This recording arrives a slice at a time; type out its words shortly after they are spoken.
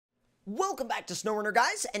Welcome back to SnowRunner,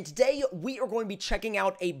 guys, and today we are going to be checking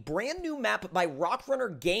out a brand new map by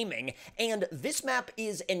RockRunner Gaming, and this map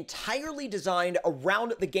is entirely designed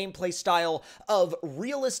around the gameplay style of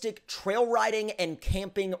realistic trail riding and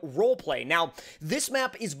camping roleplay. Now, this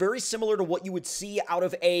map is very similar to what you would see out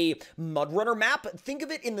of a MudRunner map. Think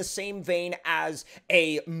of it in the same vein as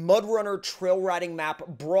a MudRunner trail riding map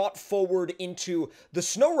brought forward into the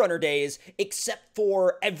SnowRunner days, except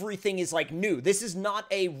for everything is like new. This is not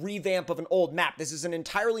a revamp of an old map. This is an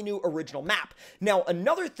entirely new original map. Now,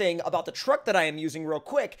 another thing about the truck that I am using real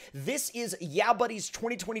quick, this is Yeah Buddy's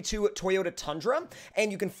 2022 Toyota Tundra,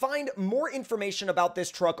 and you can find more information about this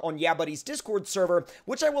truck on Yeah Buddy's Discord server,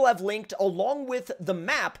 which I will have linked along with the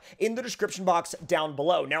map in the description box down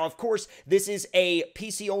below. Now, of course, this is a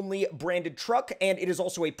PC-only branded truck, and it is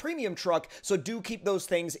also a premium truck, so do keep those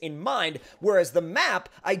things in mind, whereas the map,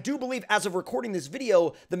 I do believe as of recording this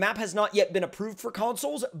video, the map has not yet been approved for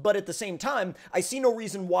consoles, but at the same time, I see no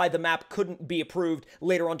reason why the map couldn't be approved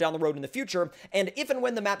later on down the road in the future, and if and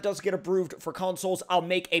when the map does get approved for consoles, I'll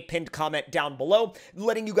make a pinned comment down below,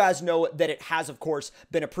 letting you guys know that it has, of course,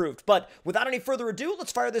 been approved. But without any further ado,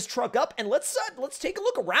 let's fire this truck up, and let's take a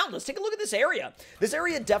look around. Let's take a look at this area. This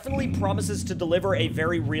area definitely promises to deliver a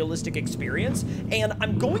very realistic experience, and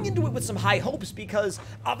I'm going into it with some high hopes because,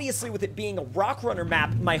 obviously, with it being a RockRunner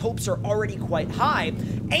map, my hopes are already quite high,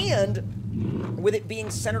 and with it being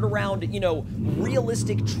centered around, you know,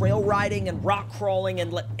 realistic trail riding and rock crawling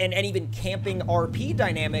and even camping RP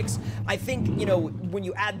dynamics, I think, you know, when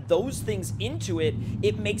you add those things into it,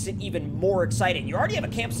 it makes it even more exciting. You already have a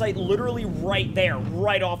campsite literally right there,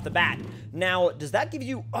 right off the bat. Now, does that give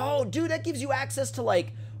you, oh, dude, that gives you access to,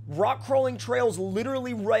 like, rock crawling trails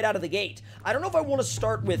literally right out of the gate. I don't know if I want to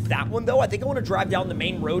start with that one, though. I think I want to drive down the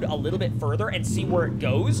main road a little bit further and see where it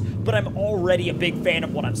goes, but I'm already a big fan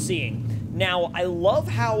of what I'm seeing. Now, I love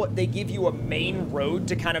how they give you a main road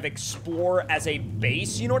to kind of explore as a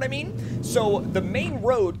base, you know what I mean? So the main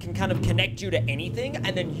road can kind of connect you to anything,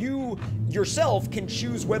 and then you yourself can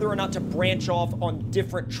choose whether or not to branch off on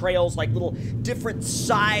different trails, like little different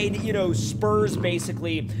side, you know, spurs,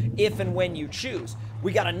 basically, if and when you choose.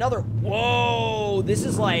 We got another, whoa, this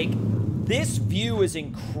is like, this view is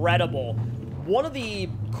incredible. One of the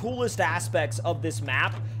coolest aspects of this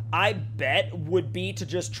map, I bet, would be to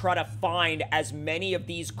just try to find as many of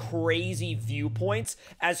these crazy viewpoints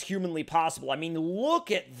as humanly possible. I mean, look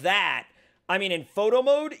at that. I mean, in photo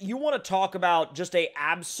mode, you want to talk about just a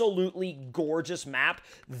absolutely gorgeous map.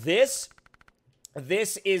 This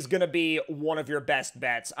is going to be one of your best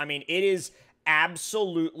bets. I mean, it is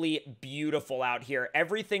absolutely beautiful out here.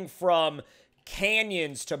 Everything from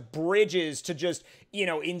canyons to bridges to just, you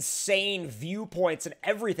know, insane viewpoints and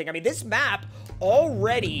everything. I mean, this map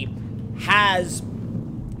already has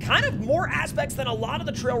kind of more aspects than a lot of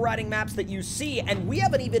the trail riding maps that you see, and we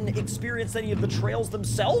haven't even experienced any of the trails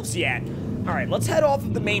themselves yet. All right, let's head off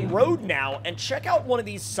of the main road now and check out one of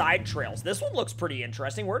these side trails. This one looks pretty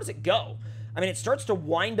interesting. Where does it go? I mean, it starts to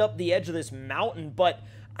wind up the edge of this mountain, but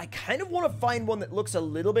I kind of want to find one that looks a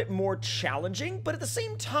little bit more challenging, but at the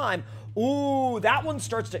same time, ooh, that one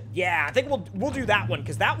starts to, yeah, I think we'll do that one,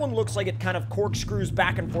 because that one looks like it kind of corkscrews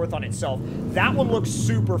back and forth on itself. That one looks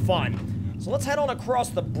super fun. So let's head on across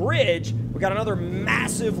the bridge. We got another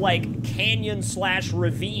massive, like, canyon slash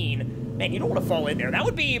ravine. Man, you don't want to fall in there. That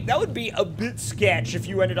would be a bit sketch if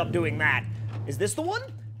you ended up doing that. Is this the one?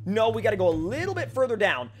 No, we got to go a little bit further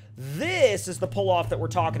down. This is the pull-off that we're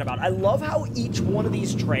talking about. I love how each one of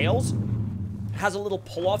these trails has a little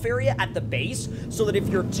pull-off area at the base, so that if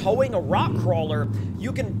you're towing a rock crawler,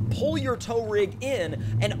 you can pull your tow rig in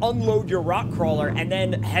and unload your rock crawler and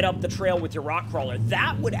then head up the trail with your rock crawler.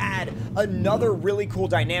 That would add another really cool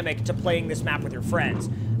dynamic to playing this map with your friends.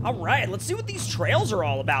 All right, let's see what these trails are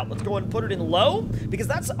all about. Let's go ahead and put it in low, because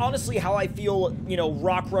that's honestly how I feel, you know,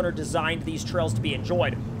 RockRunner designed these trails to be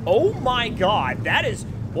enjoyed. Oh my god, that is,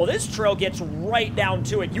 well, this trail gets right down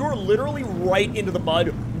to it. You are literally right into the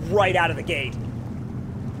mud right out of the gate.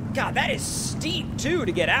 God, that is steep, too,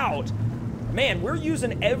 to get out. Man, we're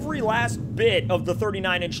using every last bit of the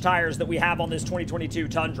 39-inch tires that we have on this 2022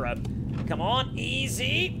 Tundra. Come on,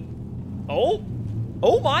 easy. Oh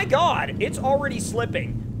my god, it's already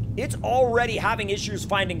slipping. It's already having issues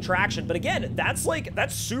finding traction, but again, that's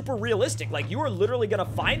super realistic. Like, you are literally gonna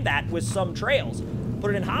find that with some trails.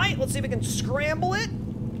 Put it in high, let's see if we can scramble it.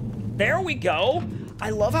 There we go. I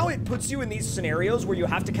love how it puts you in these scenarios where you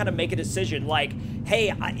have to kind of make a decision like,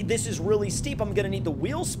 hey, this is really steep, I'm gonna need the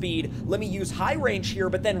wheel speed, let me use high range here,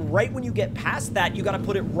 but then right when you get past that, you gotta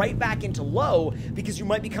put it right back into low because you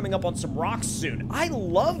might be coming up on some rocks soon. I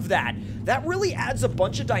love that. That really adds a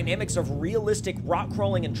bunch of dynamics of realistic rock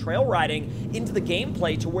crawling and trail riding into the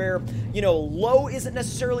gameplay to where, you know, low isn't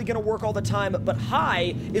necessarily gonna work all the time, but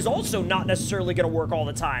high is also not necessarily gonna work all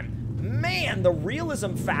the time. Man, the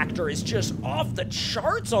realism factor is just off the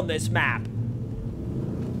charts on this map.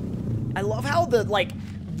 I love how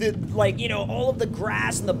you know, all of the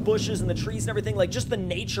grass and the bushes and the trees and everything, like, just the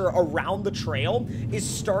nature around the trail is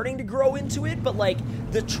starting to grow into it, but, like,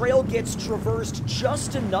 the trail gets traversed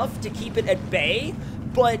just enough to keep it at bay,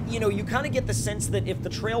 but, you know, you kind of get the sense that if the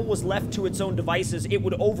trail was left to its own devices, it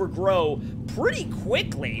would overgrow pretty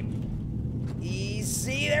quickly.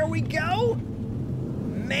 Easy, there we go.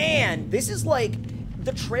 Man, this is like,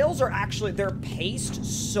 the trails are actually, they're paced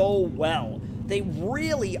so well. They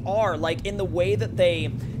really are, like, in the way that they,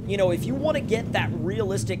 you know, if you want to get that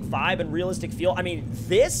realistic vibe and realistic feel, I mean,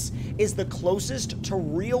 this is the closest to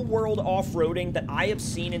real-world off-roading that I have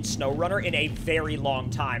seen in SnowRunner in a very long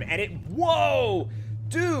time. And it, whoa!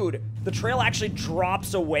 Dude, the trail actually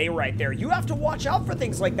drops away right there. You have to watch out for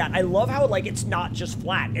things like that. I love how, like, it's not just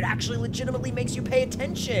flat. It actually legitimately makes you pay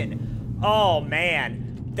attention. Oh, man.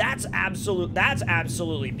 That's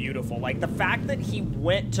absolutely beautiful. Like, the fact that he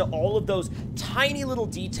went to all of those tiny little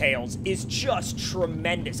details is just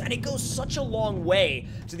tremendous, and it goes such a long way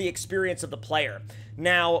to the experience of the player.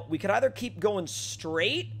 Now, we could either keep going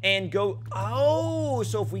straight and go, oh,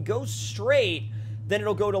 so if we go straight, then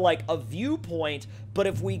it'll go to, like, a viewpoint, but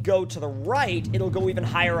if we go to the right, it'll go even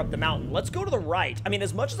higher up the mountain. Let's go to the right. I mean,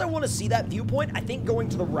 as much as I want to see that viewpoint, I think going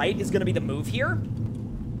to the right is going to be the move here.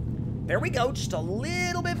 There we go, just a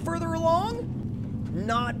little bit further along.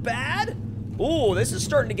 Not bad. Ooh, this is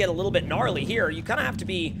starting to get a little bit gnarly here. You kind of have to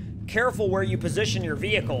be careful where you position your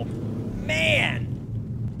vehicle. Man.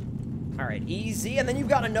 All right, easy. And then you've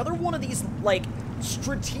got another one of these, like,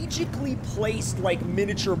 strategically placed, like,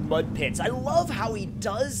 miniature mud pits. I love how he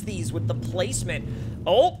does these with the placement.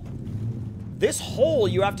 Oh. This hole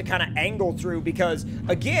you have to kind of angle through because,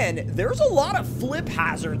 again, there's a lot of flip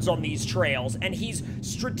hazards on these trails, and he's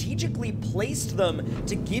strategically placed them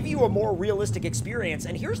to give you a more realistic experience.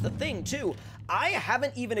 And here's the thing, too. I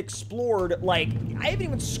haven't even explored, like, I haven't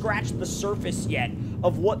even scratched the surface yet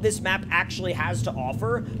of what this map actually has to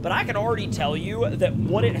offer, but I can already tell you that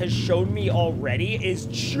what it has shown me already is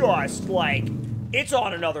just, like, it's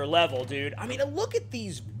on another level, dude. I mean, look at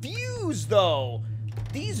these views, though.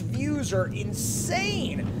 These views are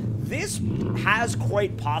insane. This has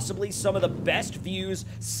quite possibly some of the best views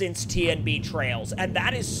since TNB Trails, and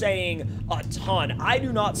that is saying a ton. I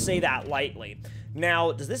do not say that lightly.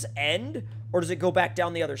 Now, does this end, or does it go back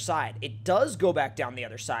down the other side? It does go back down the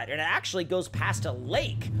other side, and it actually goes past a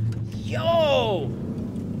lake. Yo!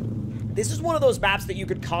 This is one of those maps that you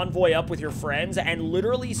could convoy up with your friends and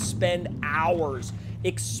literally spend hours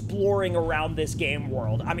exploring around this game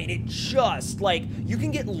world. I mean, it just, like, you can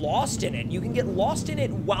get lost in it. You can get lost in it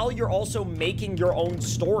while you're also making your own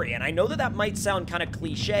story. And I know that that might sound kind of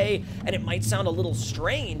cliche and it might sound a little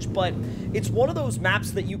strange, but it's one of those maps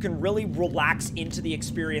that you can really relax into the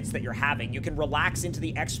experience that you're having. You can relax into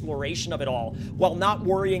the exploration of it all while not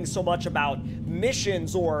worrying so much about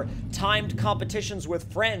missions or timed competitions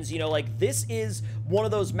with friends. You know, like, this is one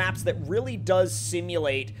of those maps that really does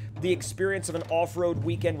simulate the experience of an off-road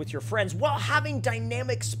weekend with your friends while having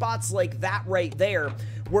dynamic spots like that right there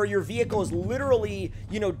where your vehicle is literally,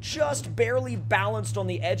 you know, just barely balanced on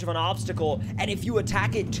the edge of an obstacle, and if you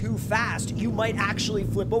attack it too fast, you might actually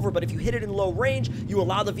flip over, but if you hit it in low range, you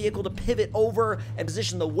allow the vehicle to pivot over and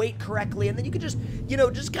position the weight correctly, and then you can just, you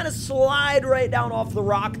know, just kind of slide right down off the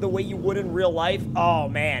rock the way you would in real life. Oh,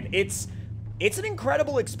 man, it's an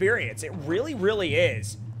incredible experience. It really, really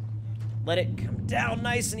is. Let it come down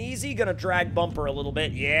nice and easy. Gonna drag bumper a little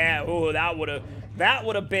bit. Yeah, ooh, that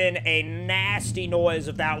would have been a nasty noise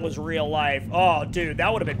if that was real life. Oh, dude,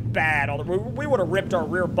 that would have been bad. We would have ripped our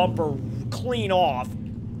rear bumper clean off.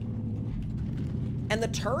 And the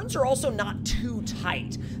turns are also not too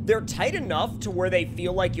tight. They're tight enough to where they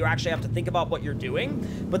feel like you actually have to think about what you're doing,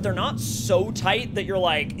 but they're not so tight that you're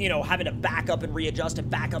like, you know, having to back up and readjust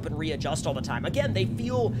all the time. Again, they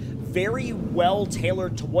feel very well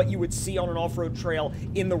tailored to what you would see on an off-road trail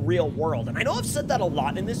in the real world. And I know I've said that a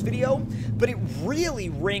lot in this video, but it really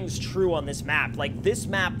rings true on this map. Like, this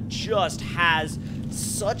map just has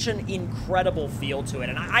such an incredible feel to it.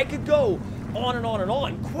 And I could go on and on and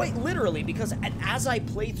on, quite literally, because as I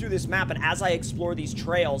play through this map and as I explore these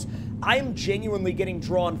trails, I am genuinely getting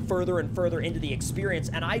drawn further and further into the experience,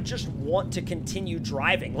 and I just want to continue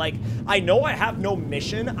driving. Like, I know I have no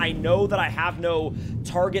mission, I know that I have no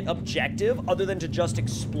target objective other than to just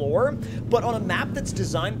explore, but on a map that's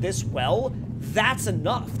designed this well, that's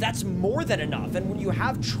enough. That's more than enough. And when you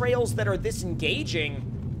have trails that are this engaging,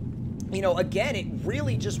 you know, again, it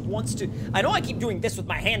really just wants to... I know I keep doing this with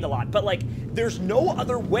my hand a lot, but, like, there's no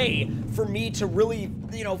other way for me to really,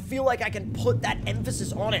 you know, feel like I can put that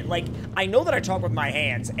emphasis on it. Like, I know that I talk with my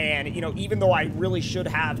hands, and, you know, even though I really should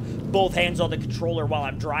have both hands on the controller while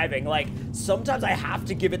I'm driving, like, sometimes I have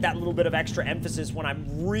to give it that little bit of extra emphasis when I'm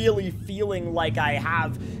really feeling like I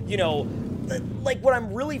have, you know... like, when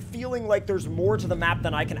I'm really feeling like there's more to the map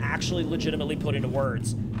than I can actually legitimately put into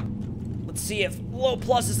words. Let's see if low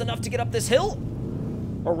plus is enough to get up this hill.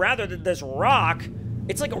 Or rather, this rock.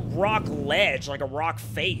 It's like a rock ledge, like a rock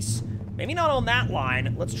face. Maybe not on that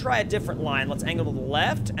line. Let's try a different line. Let's angle to the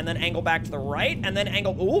left, and then angle back to the right, and then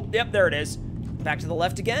angle... Ooh, yep, there it is. Back to the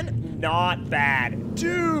left again. Not bad.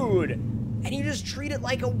 Dude! And you just treat it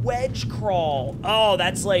like a wedge crawl. Oh,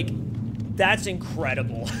 that's like... That's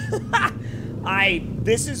incredible.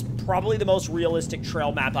 This is probably the most realistic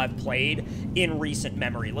trail map I've played in recent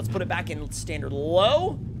memory. Let's put it back in standard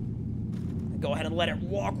low. Go ahead and let it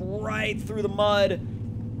walk right through the mud.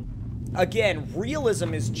 Again,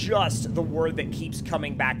 realism is just the word that keeps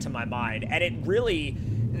coming back to my mind. And it really,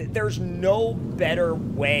 there's no better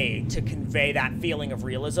way to convey that feeling of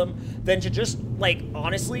realism than to just, like,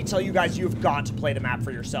 honestly tell you guys you've got to play the map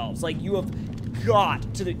for yourselves. Like, you have got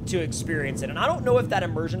to experience it. And I don't know if that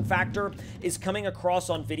immersion factor is coming across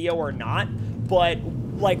on video or not, but,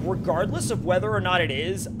 like, regardless of whether or not it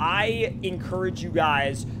is, I encourage you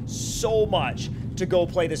guys so much to go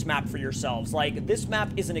play this map for yourselves. Like, this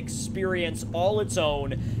map is an experience all its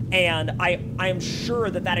own, and I am sure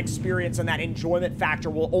that that experience and that enjoyment factor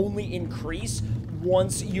will only increase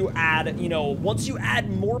once you add, you know, once you add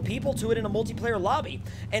more people to it in a multiplayer lobby.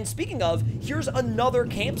 And speaking of, here's another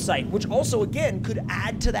campsite, which also, again, could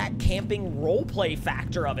add to that camping roleplay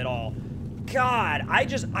factor of it all. God, I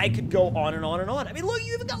could go on and on and on. I mean, look,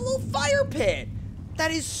 you even got a little fire pit.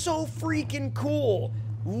 That is so freaking cool.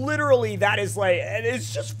 Literally, that is like,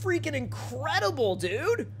 it's just freaking incredible,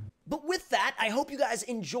 dude. But with that, I hope you guys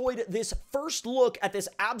enjoyed this first look at this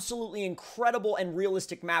absolutely incredible and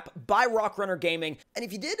realistic map by RockRunner Gaming. And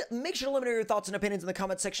if you did, make sure to let me know your thoughts and opinions in the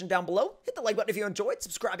comment section down below. Hit the like button if you enjoyed,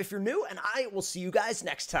 subscribe if you're new, and I will see you guys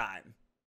next time.